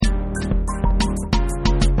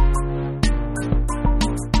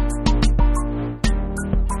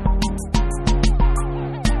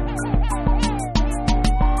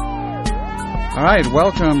Right,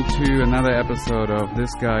 welcome to another episode of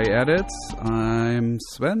This Guy Edits. I'm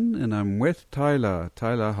Sven, and I'm with Tyler.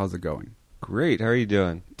 Tyler, how's it going? Great, how are you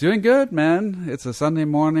doing? Doing good, man. It's a Sunday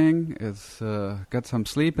morning. It's got some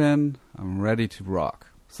sleep in. I'm ready to rock.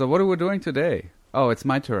 So what are we doing today? Oh, it's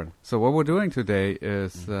my turn. So what we're doing today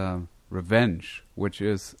is Revenge, which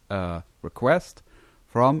is a request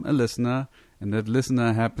from a listener, and that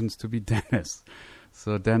listener happens to be Dennis.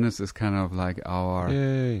 So Dennis is kind of like our...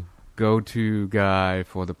 Yay. Go-to guy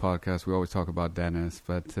for the podcast. We always talk about Dennis,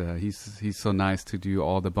 but he's so nice to do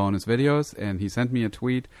all the bonus videos, and he sent me a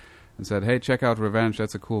tweet and said, hey, check out Revenge,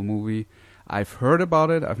 that's a cool movie. I've heard about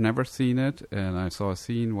it, I've never seen it, and I saw a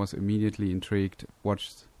scene, was immediately intrigued,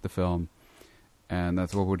 watched the film, and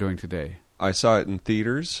that's what we're doing today. I saw it in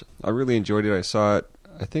theaters. I really enjoyed it. I saw it,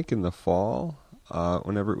 I think, in the fall,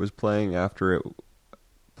 whenever it was playing, after it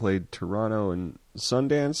played Toronto and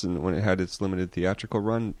Sundance, and when it had its limited theatrical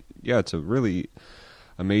run. Yeah, it's a really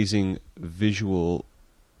amazing visual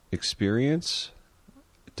experience.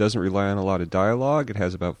 It doesn't rely on a lot of dialogue. It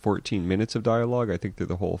has about 14 minutes of dialogue, I think, through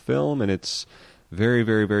the whole film, and it's very,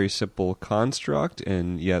 very, very simple construct,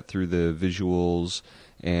 and yet through the visuals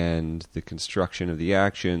and the construction of the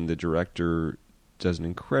action, the director does an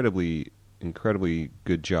incredibly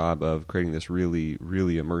good job of creating this really,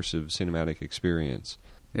 really immersive cinematic experience.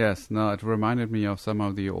 Yes, no, it reminded me of some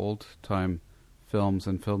of the old-time films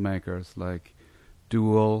and filmmakers like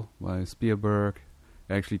Duel by Spielberg,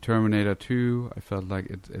 actually Terminator 2. I felt like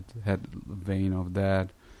it had a vein of that,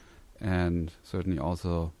 and certainly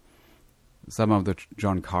also some of the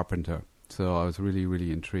John Carpenter. So I was really,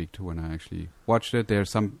 really intrigued when I actually watched it. There are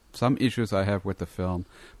some issues I have with the film,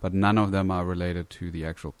 but none of them are related to the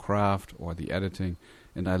actual craft or the editing,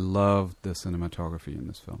 and I love the cinematography in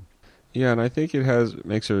this film. Yeah, and I think it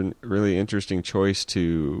makes a really interesting choice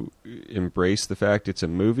to embrace the fact it's a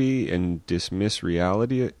movie and dismiss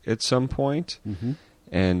reality at some point. Mm-hmm.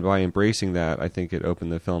 And by embracing that, I think it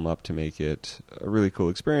opened the film up to make it a really cool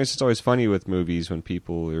experience. It's always funny with movies when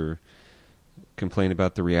people complain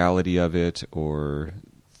about the reality of it or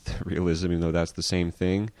the realism, even though that's the same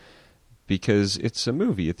thing. Because it's a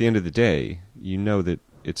movie. At the end of the day, you know that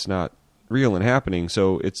it's not real and happening,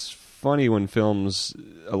 so it's funny when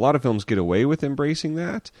a lot of films get away with embracing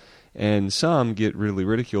that, and some get really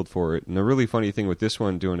ridiculed for it. And the really funny thing with this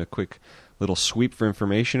one, doing a quick little sweep for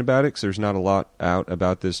information about it, because there's not a lot out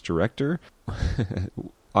about this director,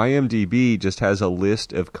 IMDb just has a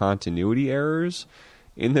list of continuity errors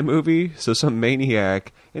in the movie. So some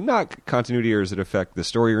maniac, and not continuity errors that affect the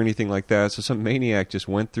story or anything like that, so some maniac just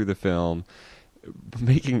went through the film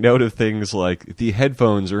making note of things like the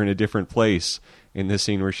headphones are in a different place in this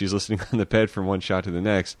scene where she's listening on the bed from one shot to the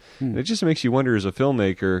next. And it just makes you wonder as a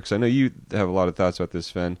filmmaker, because I know you have a lot of thoughts about this,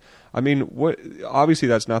 Sven. I mean, obviously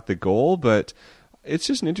that's not the goal, but it's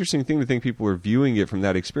just an interesting thing to think people are viewing it from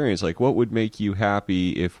that experience. Like, what would make you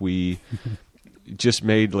happy if we just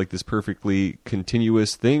made like this perfectly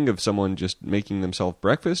continuous thing of someone just making themselves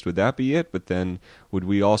breakfast? Would that be it? But then would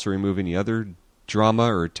we also remove any other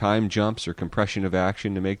drama or time jumps or compression of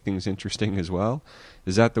action to make things interesting as well?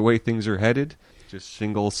 Is that the way things are headed? Just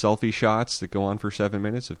single selfie shots that go on for 7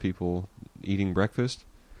 minutes of people eating breakfast?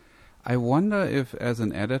 I wonder if, as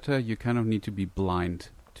an editor, you kind of need to be blind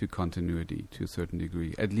to continuity to a certain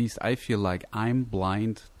degree. At least I feel like I'm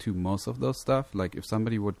blind to most of those stuff. Like if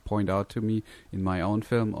somebody would point out to me in my own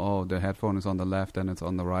film, oh, the headphone is on the left and it's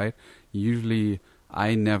on the right, usually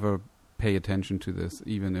I never pay attention to this,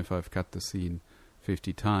 even if I've cut the scene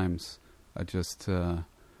 50 times. I just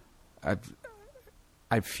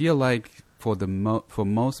I feel like for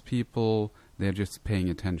most people they're just paying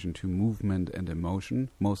attention to movement and emotion,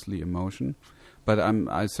 mostly emotion. But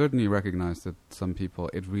I certainly recognize that some people,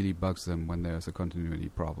 it really bugs them when there's a continuity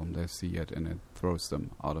problem. They see it and it throws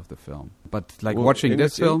them out of the film. But like watching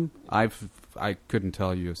this film, I couldn't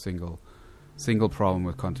tell you a single problem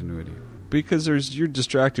with continuity. Because you're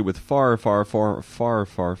distracted with far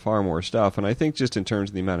more stuff. And I think just in terms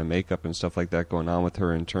of the amount of makeup and stuff like that going on with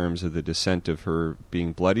her, in terms of the descent of her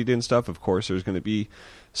being bloodied and stuff, of course there's going to be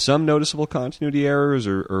some noticeable continuity errors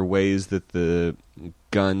or ways that the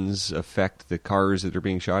guns affect the cars that are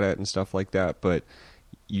being shot at and stuff like that. But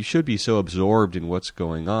you should be so absorbed in what's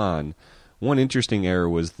going on. One interesting error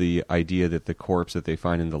was the idea that the corpse that they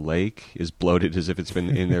find in the lake is bloated as if it's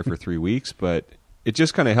been in there for 3 weeks. But it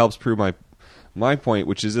just kind of helps prove my point,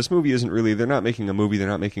 which is this movie isn't really... They're not making a movie. They're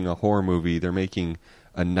not making a horror movie. They're making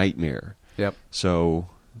a nightmare. Yep. So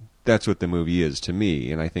that's what the movie is to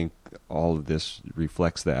me. And I think all of this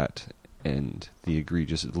reflects that and the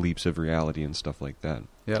egregious leaps of reality and stuff like that.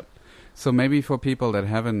 Yep. So maybe for people that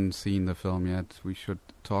haven't seen the film yet, we should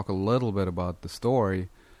talk a little bit about the story.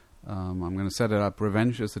 I'm going to set it up.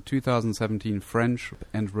 Revenge is a 2017 French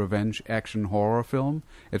and revenge action horror film.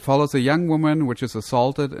 It follows a young woman which is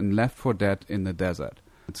assaulted and left for dead in the desert.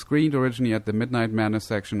 It screened originally at the Midnight Madness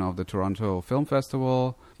section of the Toronto Film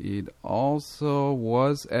Festival. It also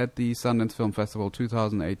was at the Sundance Film Festival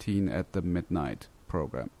 2018 at the Midnight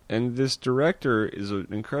program. And this director is an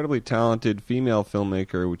incredibly talented female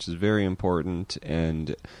filmmaker, which is very important.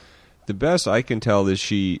 And the best I can tell is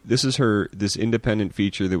this is this independent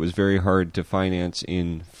feature that was very hard to finance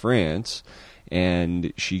in France.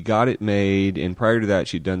 And she got it made. And prior to that,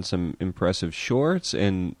 she'd done some impressive shorts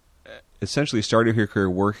and essentially started her career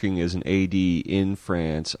working as an AD in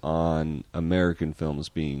France on American films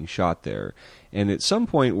being shot there. And at some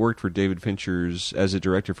point worked for David Fincher's, as a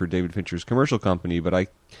director for David Fincher's commercial company, but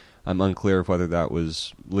I'm unclear of whether that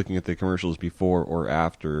was looking at the commercials before or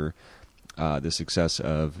after the success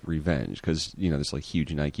of Revenge, because, there's like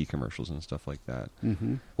huge Nike commercials and stuff like that.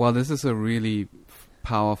 Mm-hmm. Well, this is a really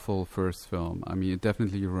powerful first film. I mean, it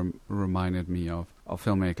definitely reminded me of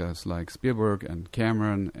filmmakers like Spielberg and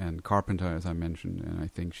Cameron and Carpenter, as I mentioned, and I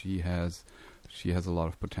think she has a lot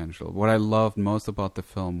of potential. What I loved most about the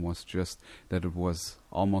film was just that it was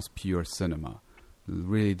almost pure cinema.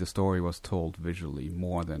 Really, the story was told visually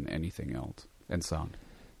more than anything else, and sound.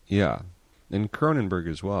 Yeah, and Cronenberg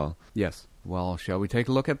as well. Yes. Well, shall we take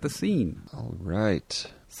a look at the scene? All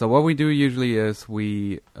right. So what we do usually is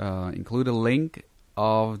we include a link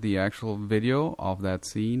of the actual video of that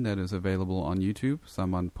scene that is available on YouTube.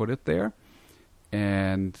 Someone put it there.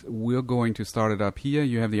 And we're going to start it up here.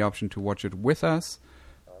 You have the option to watch it with us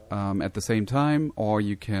at the same time, or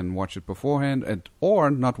you can watch it beforehand, or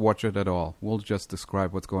not watch it at all. We'll just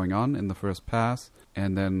describe what's going on in the first pass,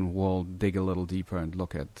 and then we'll dig a little deeper and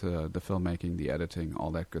look at the filmmaking, the editing,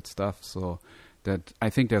 all that good stuff. So that I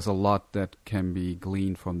think there's a lot that can be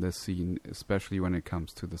gleaned from this scene, especially when it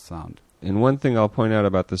comes to the sound. And one thing I'll point out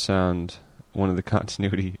about the sound, one of the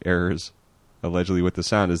continuity errors allegedly with the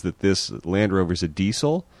sound, is that this Land Rover's a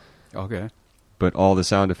diesel. Okay. But all the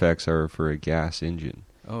sound effects are for a gas engine.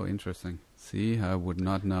 Oh, interesting. See, I would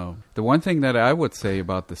not know. The one thing that I would say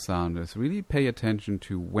about the sound is really pay attention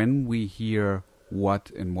to when we hear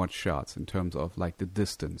what in what shots, in terms of like the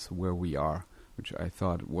distance where we are, which I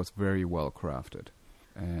thought was very well crafted.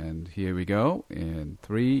 And here we go in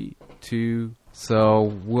 3, 2.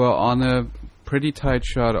 So we're on a pretty tight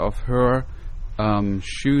shot of her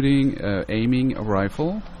aiming a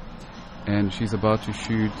rifle, and she's about to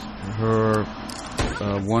shoot her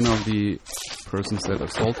one of the persons that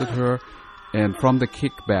assaulted her. And from the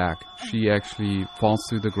kickback, she actually falls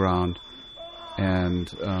to the ground,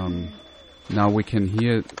 and now we can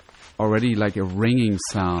hear already like a ringing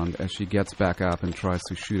sound as she gets back up and tries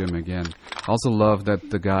to shoot him again. I also love that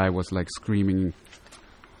the guy was like screaming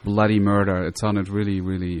bloody murder. It sounded really,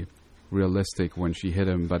 really realistic when she hit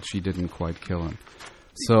him, but she didn't quite kill him.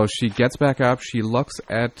 So she gets back up, she looks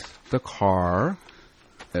at the car,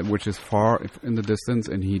 which is far in the distance,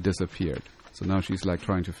 and he disappeared. So now she's like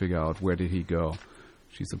trying to figure out where did he go.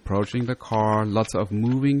 She's approaching the car, lots of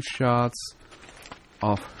moving shots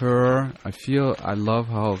of her. I love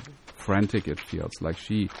how frantic it feels. Like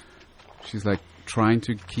she's like trying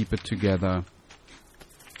to keep it together,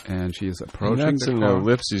 and she is approaching and that's the in car.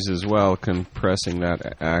 ellipses as well, compressing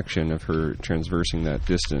that action of her transversing that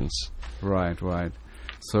distance. Right.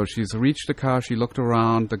 So she's reached the car, she looked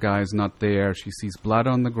around, the guy's not there, she sees blood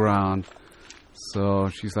on the ground, so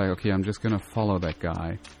she's like, okay, I'm just gonna follow that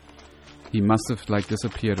guy. He must have like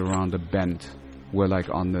disappeared around a bend. We're like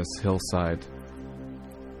on this hillside.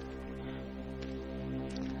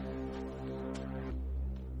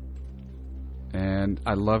 And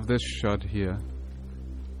I love this shot here,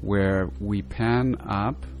 where we pan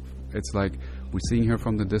up. It's like we're seeing her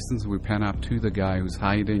from the distance, we pan up to the guy who's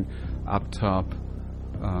hiding up top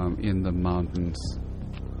in the mountains,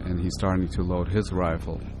 and he's starting to load his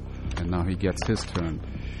rifle, and now he gets his turn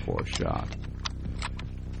for a shot.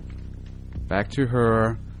 Back to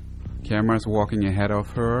her. Camera's walking ahead of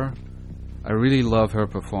her. I really love her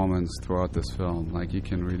performance throughout this film. Like, you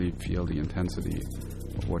can really feel the intensity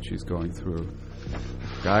of what she's going through.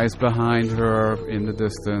 Guy's behind her in the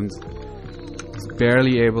distance. He's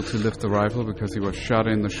barely able to lift the rifle because he was shot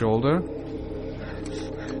in the shoulder.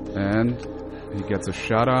 And he gets a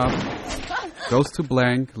shot up. Goes to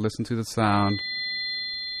blank. Listen to the sound.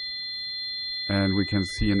 And we can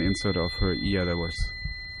see an insert of her ear that was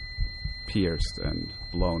pierced and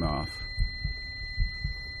blown off.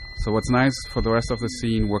 So what's nice for the rest of the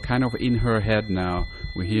scene, we're kind of in her head now.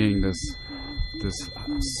 We're hearing this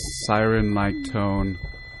siren-like tone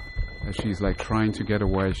as she's like trying to get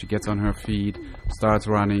away. She gets on her feet, starts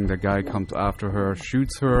running. The guy comes after her,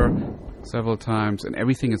 shoots her several times, and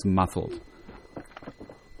everything is muffled.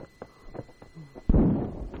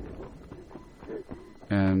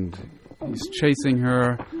 And he's chasing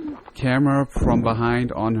her, camera from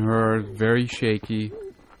behind on her, very shaky.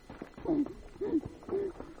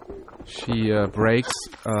 She breaks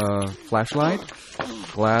a flashlight.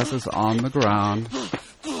 Glass is on the ground.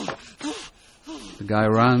 The guy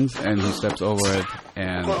runs and he steps over it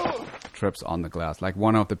and trips on the glass. Like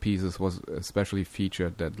one of the pieces was especially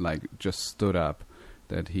featured that like just stood up,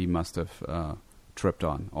 that he must have tripped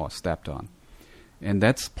on or stepped on. And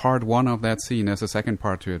that's part one of that scene. There's a second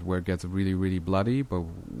part to it where it gets really, really bloody, but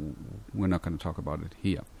we're not going to talk about it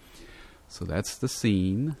here. So that's the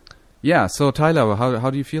scene. Yeah, so Tyler,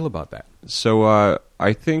 how do you feel about that? So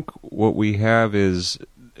I think what we have is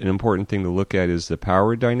an important thing to look at is the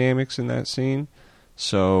power dynamics in that scene.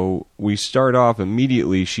 So we start off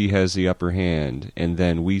immediately, she has the upper hand, and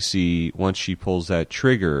then we see once she pulls that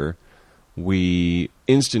trigger, we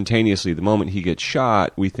instantaneously, the moment he gets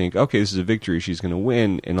shot, we think, okay, this is a victory, she's going to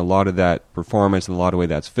win. And a lot of that performance and a lot of the way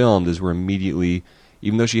that's filmed is we're immediately,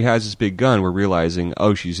 even though she has this big gun, we're realizing,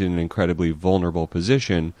 oh, she's in an incredibly vulnerable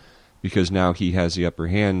position because now he has the upper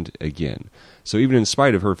hand again. So even in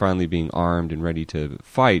spite of her finally being armed and ready to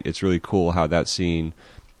fight, it's really cool how that scene,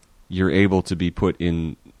 you're able to be put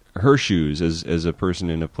in her shoes as a person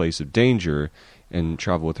in a place of danger and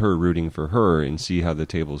travel with her, rooting for her, and see how the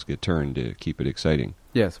tables get turned to keep it exciting.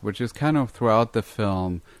 Yes, which is kind of throughout the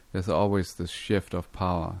film, there's always this shift of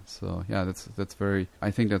power. So yeah, that's very, I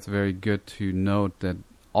think that's very good to note that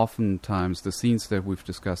oftentimes the scenes that we've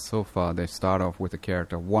discussed so far, they start off with a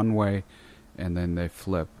character one way, and then they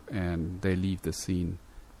flip and they leave the scene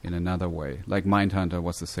in another way. Like Mindhunter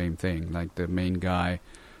was the same thing. Like the main guy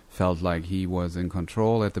felt like he was in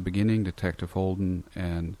control at the beginning, Detective Holden,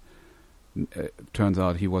 and it turns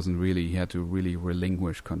out he wasn't really. He had to really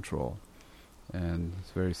relinquish control, and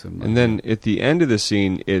it's very similar. And then at the end of the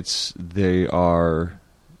scene, they are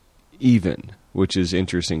even, which is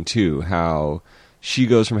interesting too. How she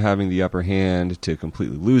goes from having the upper hand to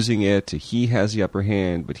completely losing it, to he has the upper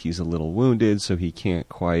hand, but he's a little wounded, so he can't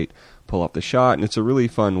quite pull off the shot. And it's a really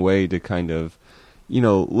fun way to kind of,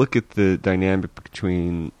 look at the dynamic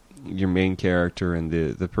between your main character and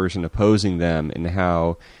the person opposing them, and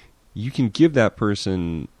how you can give that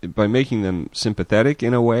person, by making them sympathetic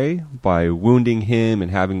in a way, by wounding him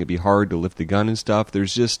and having it be hard to lift the gun and stuff,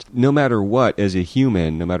 there's just, no matter what, as a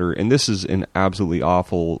human, and this is an absolutely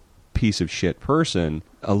awful piece of shit person,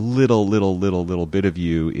 a little bit of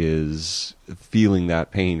you is feeling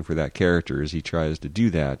that pain for that character as he tries to do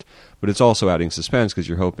that. But it's also adding suspense because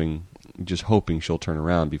you're just hoping she'll turn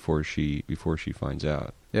around before she finds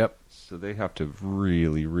out. Yep. So they have to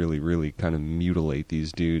really, really, really kind of mutilate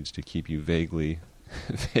these dudes to keep you vaguely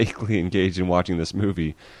engaged in watching this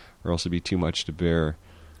movie, or else it'd be too much to bear.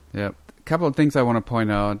 Yep. A couple of things I want to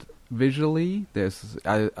point out. Visually,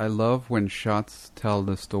 I love when shots tell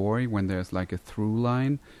the story, when there's like a through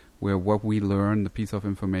line where what we learn, the piece of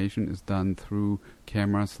information, is done through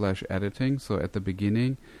camera/editing. So at the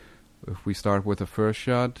beginning, if we start with the first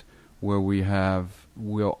shot where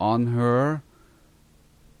we're on her,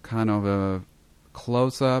 kind of a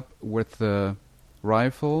close-up with the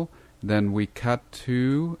rifle, then we cut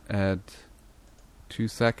to, at 2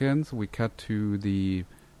 seconds, we cut to the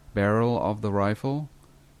barrel of the rifle,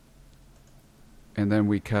 and then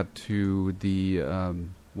we cut to the,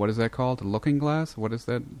 what is that called? The looking glass? What is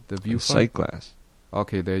that? The viewfinder? Sight glass.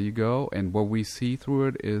 Okay, there you go. And what we see through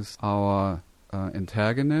it is our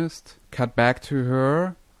antagonist. Cut back to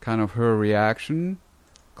her, kind of her reaction,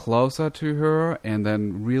 closer to her, and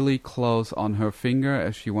then really close on her finger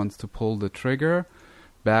as she wants to pull the trigger.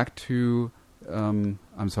 Back to, I'm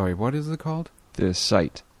sorry, what is it called? The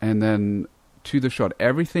sight. And then to the shot.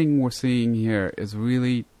 Everything we're seeing here is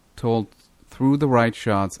really told through the right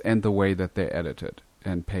shots and the way that they edit it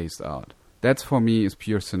and paste out. That's, for me, is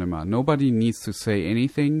pure cinema. Nobody needs to say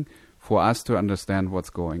anything for us to understand what's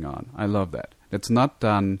going on. I love that. It's not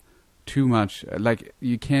done too much. Like,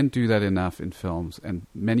 you can't do that enough in films, and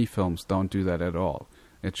many films don't do that at all.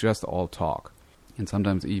 It's just all talk. And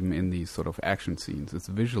sometimes even in these sort of action scenes, it's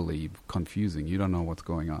visually confusing. You don't know what's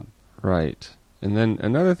going on. Right. And then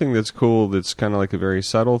another thing that's cool, that's kind of like a very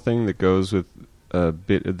subtle thing that goes with a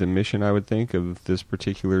bit of the mission, I would think, of this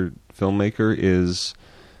particular filmmaker, is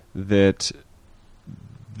that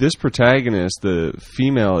this protagonist, the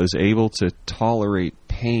female, is able to tolerate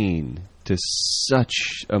pain to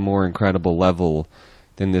such a more incredible level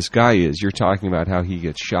than this guy is. You're talking about how he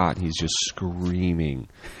gets shot and he's just screaming.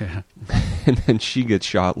 Yeah. And then she gets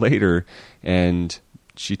shot later and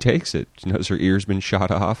she takes it. She knows her ear's been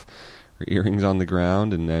shot off, her earring's on the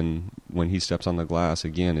ground, and then when he steps on the glass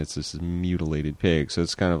again, it's this mutilated pig. So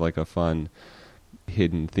it's kind of like a fun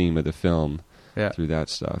hidden theme of the film through that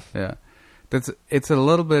stuff. Yeah. It's a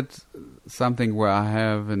little bit something where I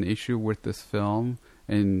have an issue with this film,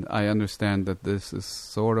 and I understand that this is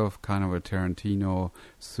sort of kind of a Tarantino,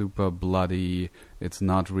 super bloody, it's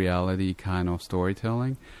not reality kind of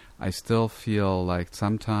storytelling. I still feel like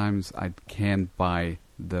sometimes I can't buy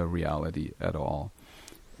the reality at all.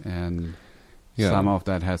 And some of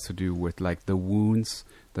that has to do with like the wounds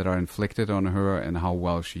that are inflicted on her and how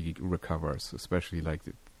well she recovers, especially like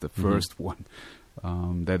the first one.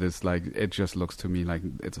 That is like, it just looks to me like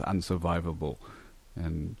it's unsurvivable.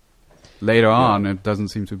 And later on, it doesn't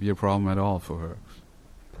seem to be a problem at all for her.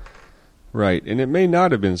 Right, and it may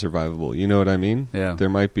not have been survivable, you know what I mean? Yeah. There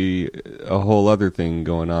might be a whole other thing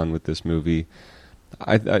going on with this movie.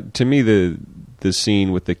 To me, the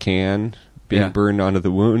scene with the can being burned onto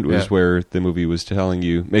the wound was where the movie was telling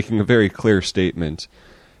you, making a very clear statement.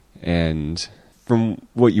 And from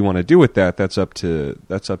what you want to do with that, that's up to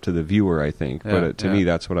the viewer, I think. But to me,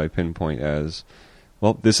 that's what I pinpoint as,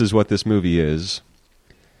 well, this is what this movie is.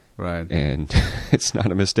 Right. And it's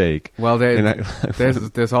not a mistake. Well,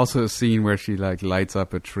 there's also a scene where she like lights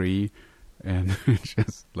up a tree, and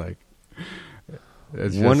just like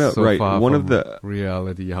it's just so far from the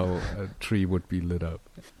reality how a tree would be lit up.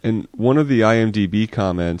 And one of the IMDb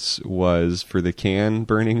comments was for the can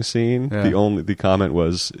burning scene. Yeah. The comment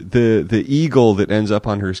was the eagle that ends up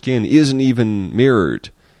on her skin isn't even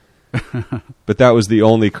mirrored. But that was the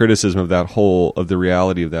only criticism of the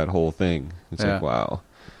reality of that whole thing. It's like, wow.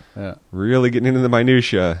 Yeah. Really getting into the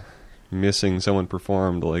minutia, missing someone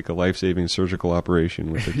performed like a life-saving surgical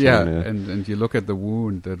operation with a can. And you look at the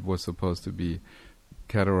wound that was supposed to be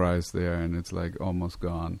cauterized there, and it's like almost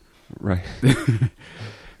gone. Right.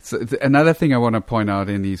 So another thing I want to point out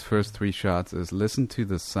in these first three shots is listen to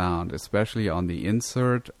the sound, especially on the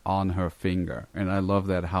insert on her finger. And I love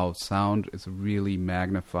that how sound is really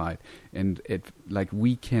magnified, and it like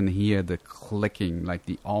we can hear the clicking, like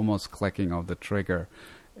the almost clicking of the trigger,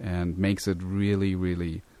 and makes it really,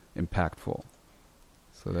 really impactful.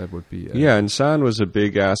 So that would be... and sound was a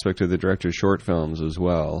big aspect of the director's short films as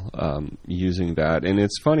well, using that. And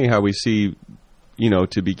it's funny how we see,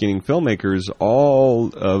 to beginning filmmakers,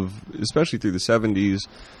 especially through the 70s,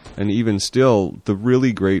 and even still, the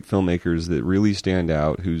really great filmmakers that really stand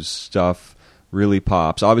out, whose stuff really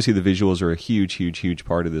pops. Obviously, the visuals are a huge, huge, huge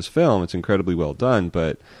part of this film. It's incredibly well done,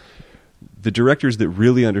 but the directors that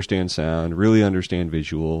really understand sound, really understand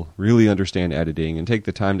visual, really understand editing, and take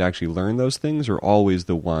the time to actually learn those things are always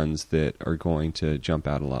the ones that are going to jump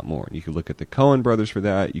out a lot more. And you can look at the Coen brothers for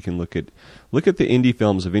that. You can look at the indie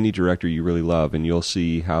films of any director you really love, and you'll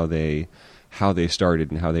see how they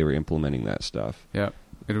started and how they were implementing that stuff. Yeah.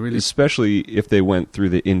 It really, especially if they went through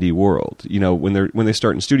the indie world. When they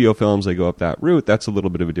start in studio films, they go up that route. That's a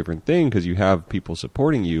little bit of a different thing because you have people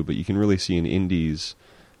supporting you, but you can really see in indies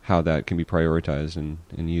how that can be prioritized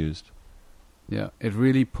and used. Yeah, it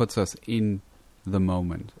really puts us in the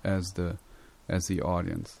moment as the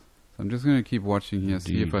audience. So I'm just going to keep watching here,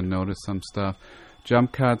 see if I notice some stuff.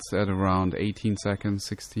 Jump cuts at around 18 seconds,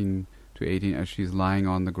 16 to 18, as she's lying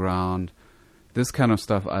on the ground. This kind of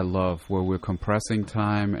stuff I love, where we're compressing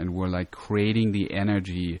time and we're like creating the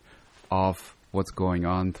energy of what's going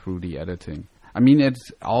on through the editing. I mean,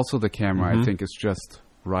 it's also the camera, I think, is just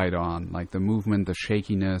right on, like the movement, the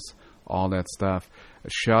shakiness, all that stuff. A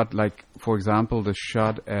shot, like for example, the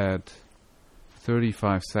shot at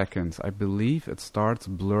 35 seconds, I believe it starts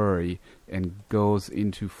blurry and goes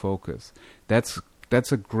into focus. That's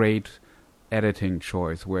a great editing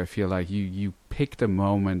choice, where I feel like you picked a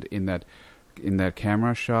moment in that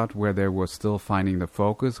camera shot where they were still finding the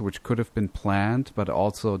focus, which could have been planned but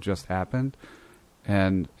also just happened,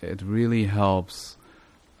 and it really helps.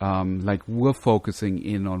 Like we're focusing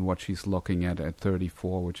in on what she's looking at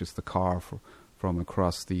 34, which is the car from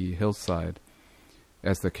across the hillside,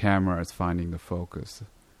 as the camera is finding the focus.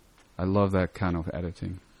 I love that kind of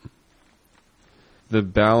editing. The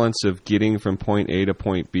balance of getting from point A to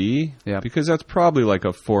point B, because that's probably like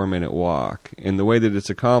a 4-minute walk. And the way that it's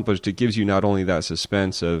accomplished, it gives you not only that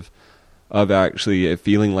suspense of actually it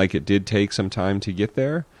feeling like it did take some time to get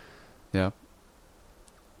there. Yeah.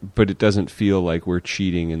 But it doesn't feel like we're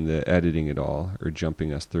cheating in the editing at all, or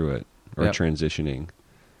jumping us through it, or transitioning.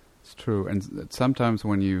 It's true. And sometimes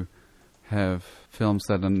when you have films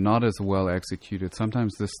that are not as well executed,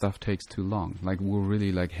 sometimes this stuff takes too long. Like, we're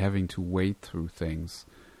really like having to wait through things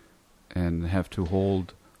and have to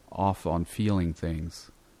hold off on feeling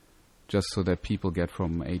things just so that people get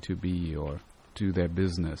from A to B or do their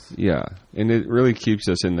business. Yeah, and it really keeps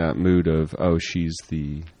us in that mood of, oh, she's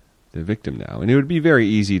the victim now. And it would be very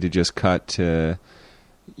easy to just cut to,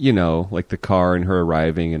 you know, like the car and her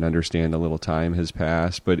arriving and understand a little time has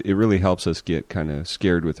passed, but it really helps us get kind of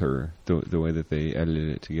scared with her, the way that they edited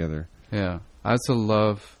it together. Yeah. I also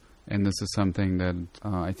love, and this is something that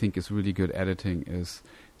I think is really good editing, is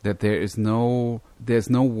that there's no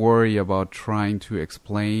worry about trying to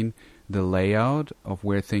explain the layout of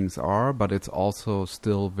where things are, but it's also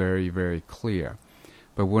still very, very clear.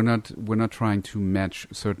 But we're not trying to match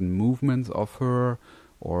certain movements of her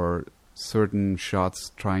or certain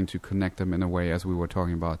shots, trying to connect them in a way, as we were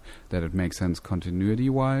talking about, that it makes sense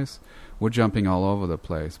continuity-wise. We're jumping all over the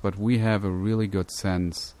place, but we have a really good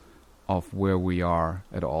sense of where we are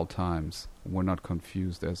at all times. We're not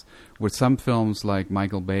confused. As with some films like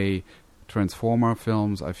Michael Bay Transformer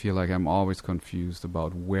films, I feel like I'm always confused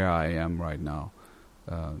about where I am right now,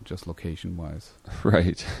 just location-wise.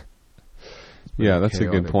 Right. Yeah, that's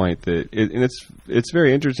chaotic. A good point. And it's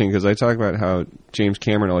very interesting because I talk about how James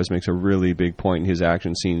Cameron always makes a really big point in his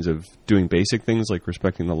action scenes of doing basic things like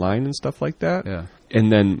respecting the line and stuff like that. Yeah.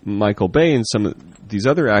 And then Michael Bay and some of these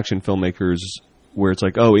other action filmmakers, where it's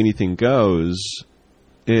like, oh, anything goes,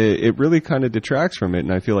 it really kind of detracts from it.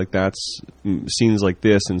 And I feel like that's scenes like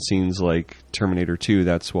this and scenes like Terminator 2,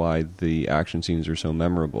 that's why the action scenes are so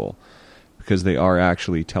memorable, because they are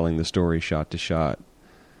actually telling the story shot to shot.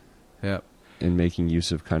 Yeah. And making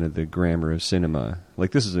use of kind of the grammar of cinema.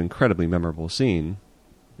 Like, this is an incredibly memorable scene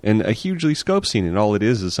and a hugely scoped scene, and all it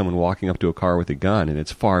is someone walking up to a car with a gun, and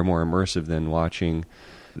it's far more immersive than watching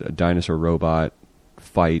a dinosaur robot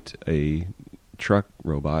fight a truck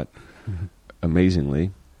robot.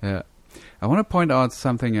 Amazingly. Yeah. I want to point out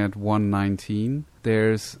something at 1:19.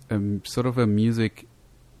 There's sort of a music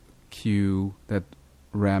cue that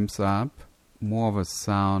ramps up, more of a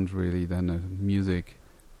sound really than a music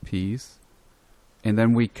piece. And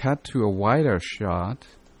then we cut to a wider shot.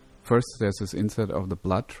 First there's this insert of the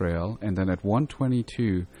blood trail, and then at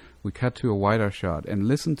 1:22 we cut to a wider shot and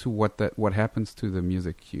listen to what happens to the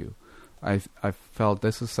music cue. I felt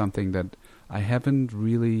this is something that I haven't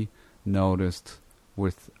really noticed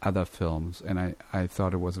with other films, and I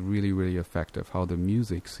thought it was really, really effective how the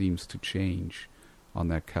music seems to change on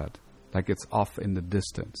that cut. Like it's off in the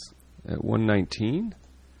distance. At 1:19?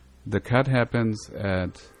 The cut happens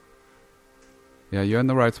at... Yeah, you're in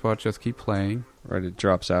the right spot. Just keep playing. Right, it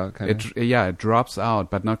drops out, kind of. Yeah, it drops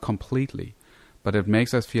out, but not completely. But it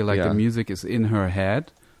makes us feel like the music is in her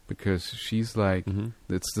head, because she's like,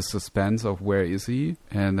 it's the suspense of where is he?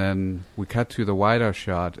 And then we cut to the wider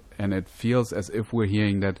shot, and it feels as if we're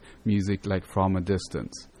hearing that music like from a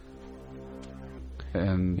distance.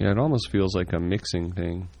 And yeah, it almost feels like a mixing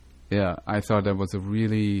thing. Yeah, I thought that was a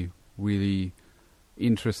really, really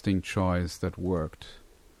interesting choice that worked.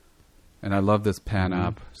 And I love this pan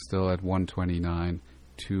up, still at 1:29,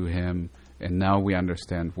 to him. And now we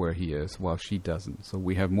understand where he is, while she doesn't. So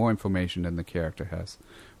we have more information than the character has,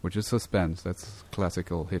 which is suspense. That's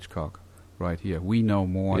classical Hitchcock right here. We know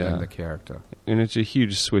more than the character. And it's a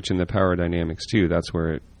huge switch in the power dynamics, too. That's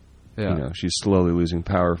where it, you know, she's slowly losing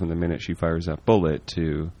power from the minute she fires that bullet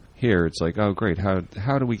to here. It's like, oh, great,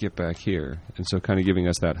 how do we get back here? And so kind of giving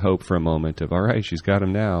us that hope for a moment of, all right, she's got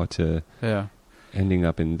him now, to... Yeah. Ending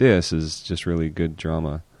up in this is just really good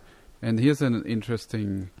drama. And here's an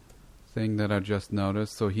interesting thing that I just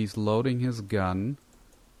noticed. So he's loading his gun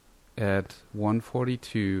at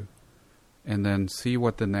 1:42, and then see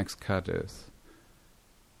what the next cut is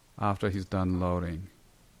after he's done loading.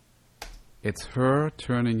 It's her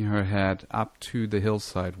turning her head up to the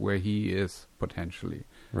hillside where he is potentially.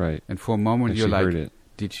 Right. And for a moment you're like,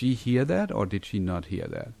 did she hear that or did she not hear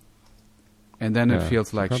that? And then it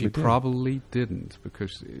feels like she probably didn't,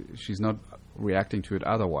 because she's not reacting to it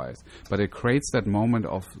otherwise. But it creates that moment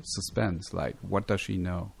of suspense, like, what does she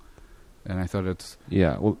know? And I thought it's...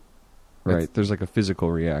 Yeah, well, right. There's like a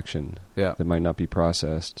physical reaction that might not be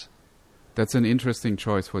processed. That's an interesting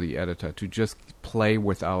choice for the editor, to just play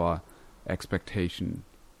with our expectation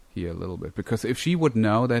here a little bit. Because if she would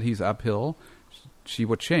know that he's uphill, she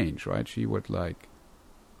would change, right? She would, like,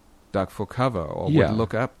 duck for cover or would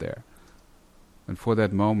look up there. And for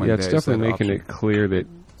that moment, it's definitely making it clear that,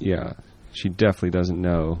 she definitely doesn't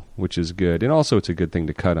know, which is good. And also it's a good thing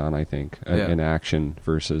to cut on, I think, an action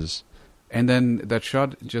versus And then that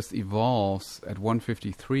shot just evolves at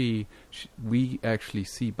 1:53. We actually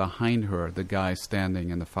see behind her the guy standing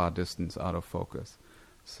in the far distance out of focus.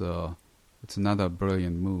 So it's another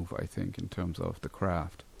brilliant move, I think, in terms of the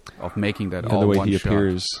craft of making that all the way one he shot.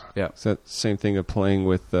 appears. Yeah. It's that same thing of playing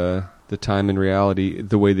with the time and reality,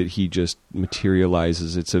 the way that he just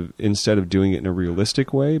materializes. Instead of doing it in a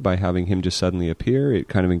realistic way by having him just suddenly appear, it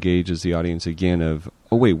kind of engages the audience again of,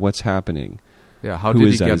 oh wait, what's happening? Yeah, how Who did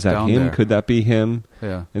is he that? get Is that down him? there? Could that be him?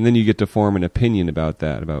 Yeah. And then you get to form an opinion about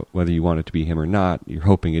that, about whether you want it to be him or not. You're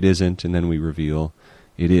hoping it isn't, and then we reveal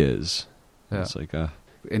it is. Yeah. It's like,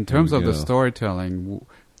 In terms There of we the go. storytelling,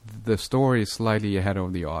 the story is slightly ahead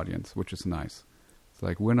of the audience, which is nice. It's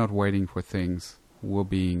like we're not waiting for things, we're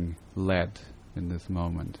being led in this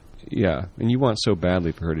moment. yeah. And you want so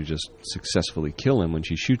badly for her to just successfully kill him when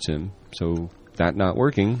she shoots him. So that not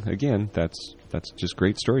working, again, that's just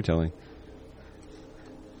great storytelling.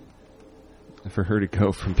 For her to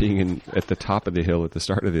go from being at the top of the hill at the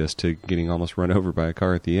start of this to getting almost run over by a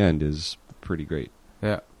car at the end is pretty great.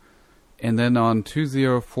 Yeah. And then on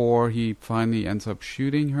 204, he finally ends up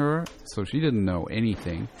shooting her. So she didn't know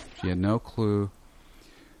anything. She had no clue.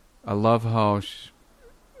 I love how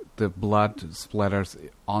the blood splatters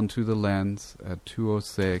onto the lens at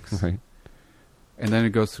 206. Right. And then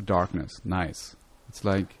it goes to darkness. Nice. It's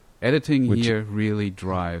like editing Which- here really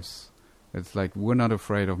drives. It's like we're not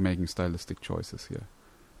afraid of making stylistic choices here.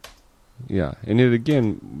 Yeah, and it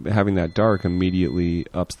again, having that dark immediately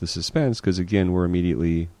ups the suspense because again, we're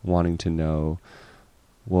immediately wanting to know,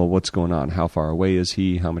 well, what's going on? How far away is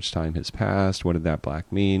he? How much time has passed? What did that black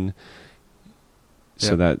mean?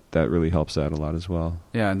 So Yeah. that really helps that a lot as well.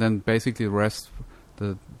 Yeah, and then basically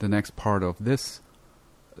the next part of this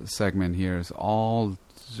segment here is all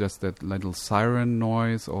just that little siren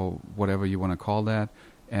noise or whatever you want to call that,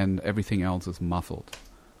 and everything else is muffled.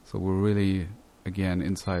 So we're really, again,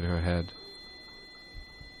 inside her head.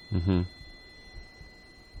 Mm-hmm.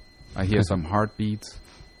 I hear some heartbeats,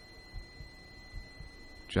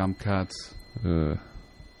 jump cuts,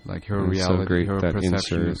 like her It's so reality, great, her that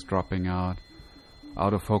perception insert. is dropping out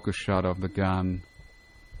of focus shot of the gun.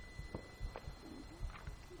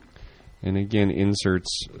 And again,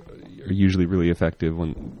 inserts are usually really effective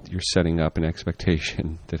when you're setting up an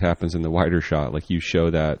expectation that happens in the wider shot. Like you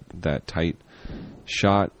show that tight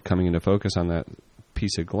shot coming into focus on that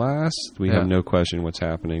piece of glass. We Yeah. have no question what's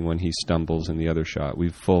happening when he stumbles in the other shot.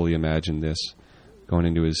 We've fully imagined this going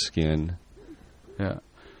into his skin Yeah.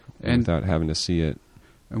 And without having to see it.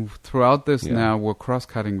 And throughout this Yeah. now, we're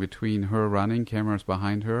cross-cutting between her running, cameras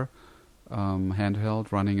behind her,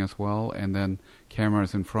 handheld running as well, and then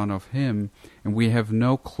cameras in front of him. And we have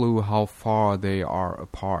no clue how far they are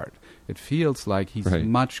apart. It feels like he's Right.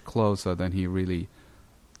 much closer than he really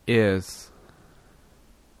is.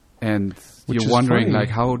 And Which you're is wondering, funny. like,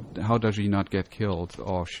 how does he not get killed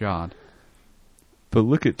or shot? But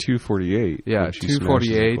look at 248. Yeah, when she smashes the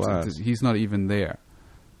 248, glass. he's not even there.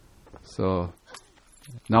 So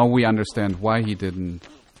now we understand why he didn't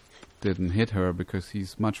hit her, because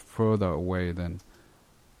he's much further away than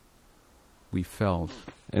we felt.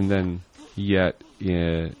 And then, yet,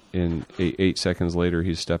 in 8 seconds later,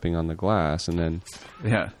 he's stepping on the glass, and then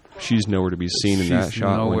Yeah. she's nowhere to be seen in that She's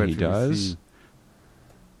shot nowhere when he to be does. seen.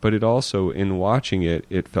 But it also, in watching it,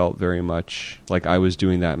 it felt very much like I was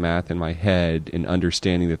doing that math in my head and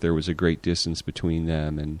understanding that there was a great distance between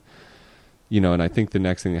them. And, and I think the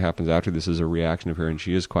next thing that happens after this is a reaction of her, and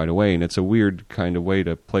she is quite away. And it's a weird kind of way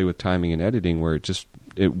to play with timing and editing where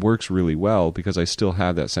it works really well because I still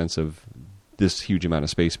have that sense of this huge amount of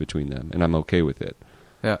space between them, and I'm okay with it.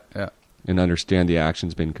 Yeah, yeah. And understand the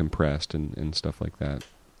action's been compressed and stuff like that.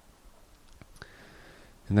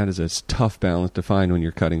 And that is a tough balance to find when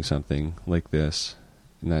you're cutting something like this.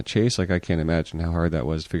 In that chase, like I can't imagine how hard that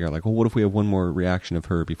was to figure out, like, well, what if we have one more reaction of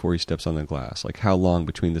her before he steps on the glass? Like, how long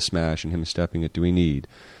between the smash and him stepping it do we need?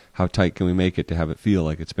 How tight can we make it to have it feel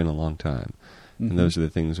like it's been a long time? Mhm. And those are the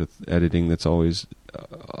things with editing that's always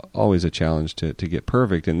a challenge to get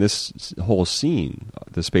perfect. And this whole scene,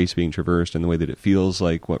 the space being traversed and the way that it feels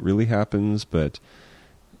like what really happens, but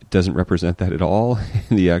it doesn't represent that at all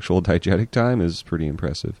in the actual diegetic time is pretty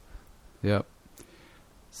impressive. Yep.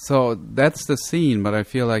 So that's the scene, but I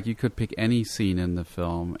feel like you could pick any scene in the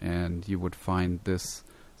film and you would find this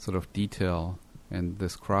sort of detail and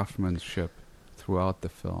this craftsmanship throughout the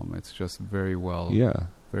film. It's just very well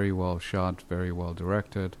shot, very well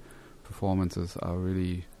directed. Performances are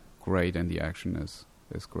really great, and the action is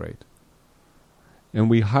great. And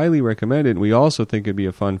we highly recommend it. And we also think it'd be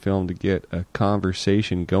a fun film to get a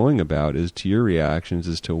conversation going about, as to your reactions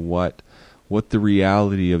as to what what the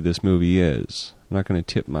reality of this movie is. I'm not going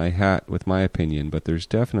to tip my hat with my opinion, but there's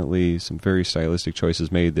definitely some very stylistic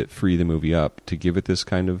choices made that free the movie up to give it this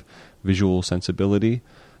kind of visual sensibility,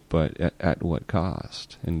 but at what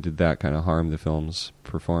cost? And did that kind of harm the film's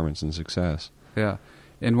performance and success? Yeah.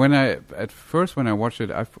 And at first when I watched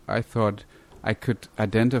it, I thought I could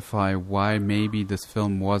identify why maybe this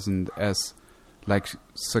film wasn't as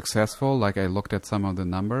successful. Like, I looked at some of the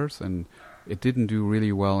numbers, and it didn't do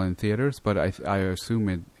really well in theaters, but I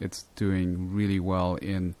assume it's doing really well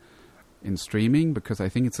in streaming, because I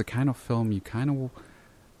think it's a kind of film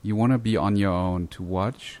you want to be on your own to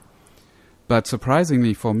watch. But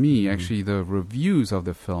surprisingly for me, actually, the reviews of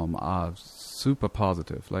the film are super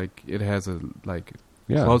positive. Like, it has a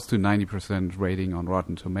close to 90% rating on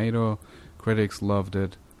Rotten Tomato. Critics loved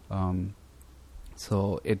it.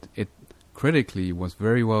 So it critically was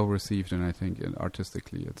very well received, and I think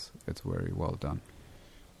artistically it's very well done.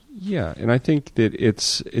 Yeah, and I think that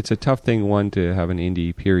it's a tough thing, one, to have an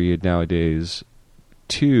indie period nowadays.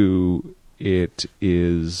 Two, it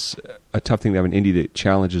is a tough thing to have an indie that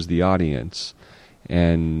challenges the audience.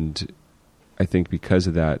 And I think because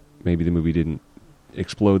of that, maybe the movie didn't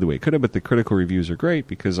explode the way it could have, but the critical reviews are great,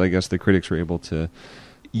 because I guess the critics were able to...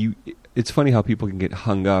 It's funny how people can get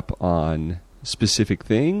hung up on specific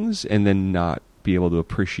things and then not be able to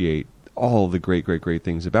appreciate all the great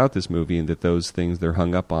things about this movie, and that those things they're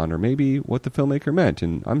hung up on are maybe what the filmmaker meant.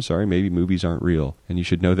 And I'm sorry, maybe movies aren't real, and you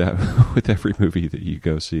should know that with every movie that you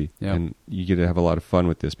go see. Yep. And you get to have a lot of fun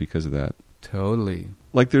with this because of that. Totally.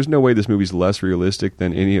 Like, there's no way this movie's less realistic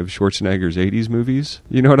than any of Schwarzenegger's 80s movies.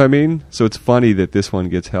 You know what I mean? So it's funny that this one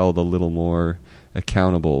gets held a little more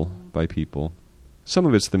accountable by people. Some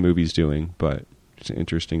of it's the movie's doing, but it's an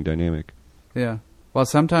interesting dynamic. Yeah. Well,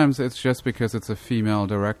 sometimes it's just because it's a female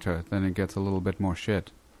director, then it gets a little bit more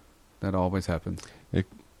shit. That always happens. It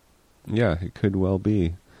could well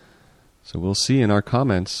be. So we'll see in our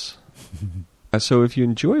comments. So if you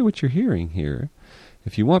enjoy what you're hearing here,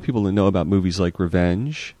 if you want people to know about movies like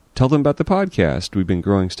Revenge, tell them about the podcast. We've been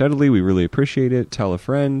growing steadily. We really appreciate it. Tell a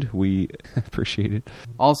friend. We appreciate it.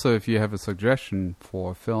 Also, if you have a suggestion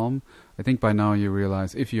for a film, I think by now you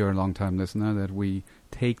realize, if you're a long-time listener, that we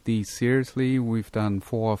take these seriously. We've done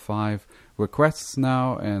 4 or 5 requests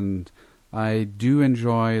now, and I do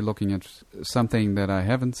enjoy looking at something that I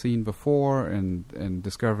haven't seen before and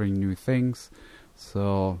discovering new things.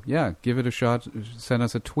 So, yeah, give it a shot. Send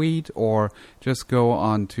us a tweet, or just go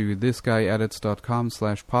on to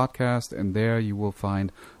thisguyedits.com/podcast, and there you will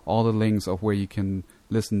find all the links of where you can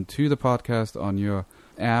listen to the podcast on your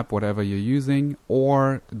app, whatever you're using,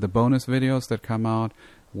 or the bonus videos that come out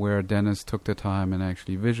where Dennis took the time and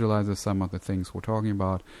actually visualizes some of the things we're talking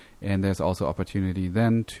about. And there's also opportunity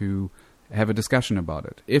then to have a discussion about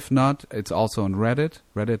it. If not, it's also on Reddit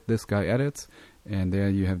This Guy Edits, and there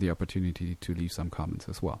you have the opportunity to leave some comments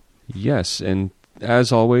as well. Yes, and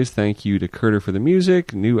as always, thank you to Curter for the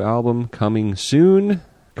music. New album coming soon.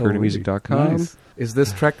 CurterMusic.com. Nice. Is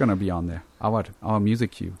this track going to be on there? Our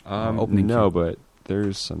music cue? Opening no, cue. but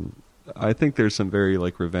there's some... I think there's some very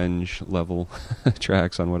Revenge level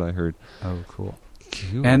tracks on what I heard. Oh, cool.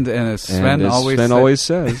 Cool. And as Sven always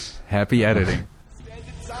says, happy editing.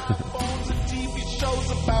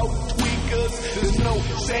 There's no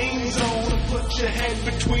sane zone, put your head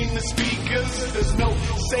between the speakers. There's no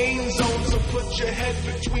sane zone, so put your head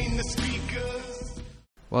between the speakers.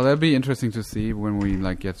 Well, that'd be interesting to see when we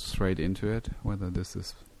get straight into it, whether this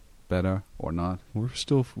is better or not. we're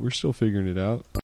still figuring it out.